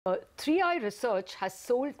3i Research has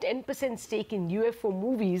sold 10% stake in UFO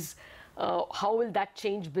Moviez. How will that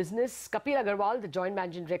change business? Kapil Agarwal, the joint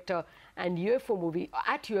managing director and UFO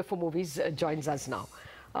Moviez, joins us now.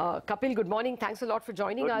 Kapil, good morning. Thanks a lot for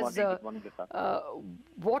joining us. Good morning,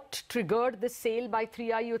 what triggered this sale by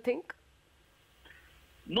 3i, you think?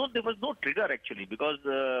 No, there was no trigger actually, because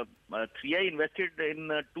 3i invested in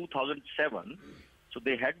 2007. So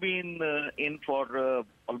they had been in for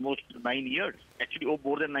almost 9 years, actually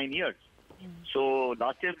more than 9 years. So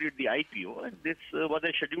last year we did the IPO, and this was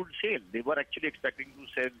a scheduled sale. They were actually expecting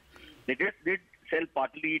to sell. They did sell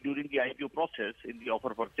partly during the IPO process in the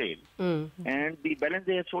offer for sale, and the balance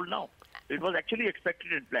they have sold now. It was actually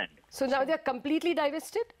expected and planned. So now they are completely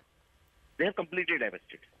divested? They have completely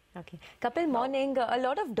divested. Okay. Kapil, morning. A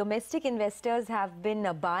lot of domestic investors have been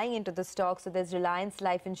buying into the stock. So there's Reliance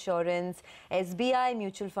Life Insurance, SBI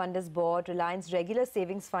Mutual Fund is bought, Reliance Regular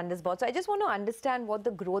Savings Fund is bought. So I just want to understand what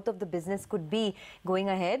the growth of the business could be going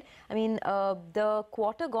ahead. I mean, the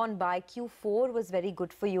quarter gone by, Q4 was very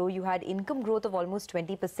good for you. You had income growth of almost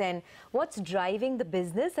 20%. What's driving the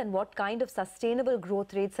business and what kind of sustainable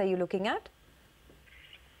growth rates are you looking at?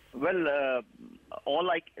 Well,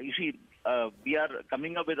 you see, we are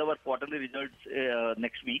coming up with our quarterly results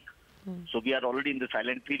next week. So we are already in the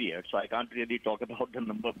silent period, so I can't really talk about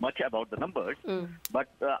much about the numbers. But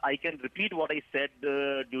I can repeat what I said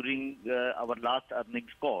during our last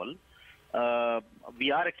earnings call.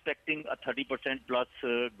 We are expecting a 30% plus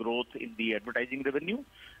growth in the advertising revenue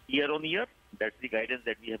year on year. That's the guidance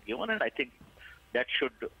that we have given, and I think that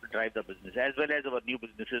should drive the business, as well as our new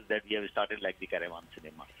businesses that we have started, like the Caravan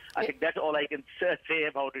Cinema. I think that's all I can say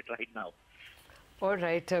about it right now. All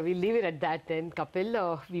right, we'll leave it at that then,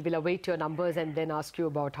 Kapil. We will await your numbers and then ask you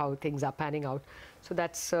about how things are panning out. So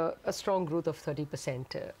that's a strong growth of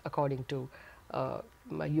 30%, according to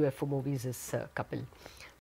UFO Moviez, Kapil.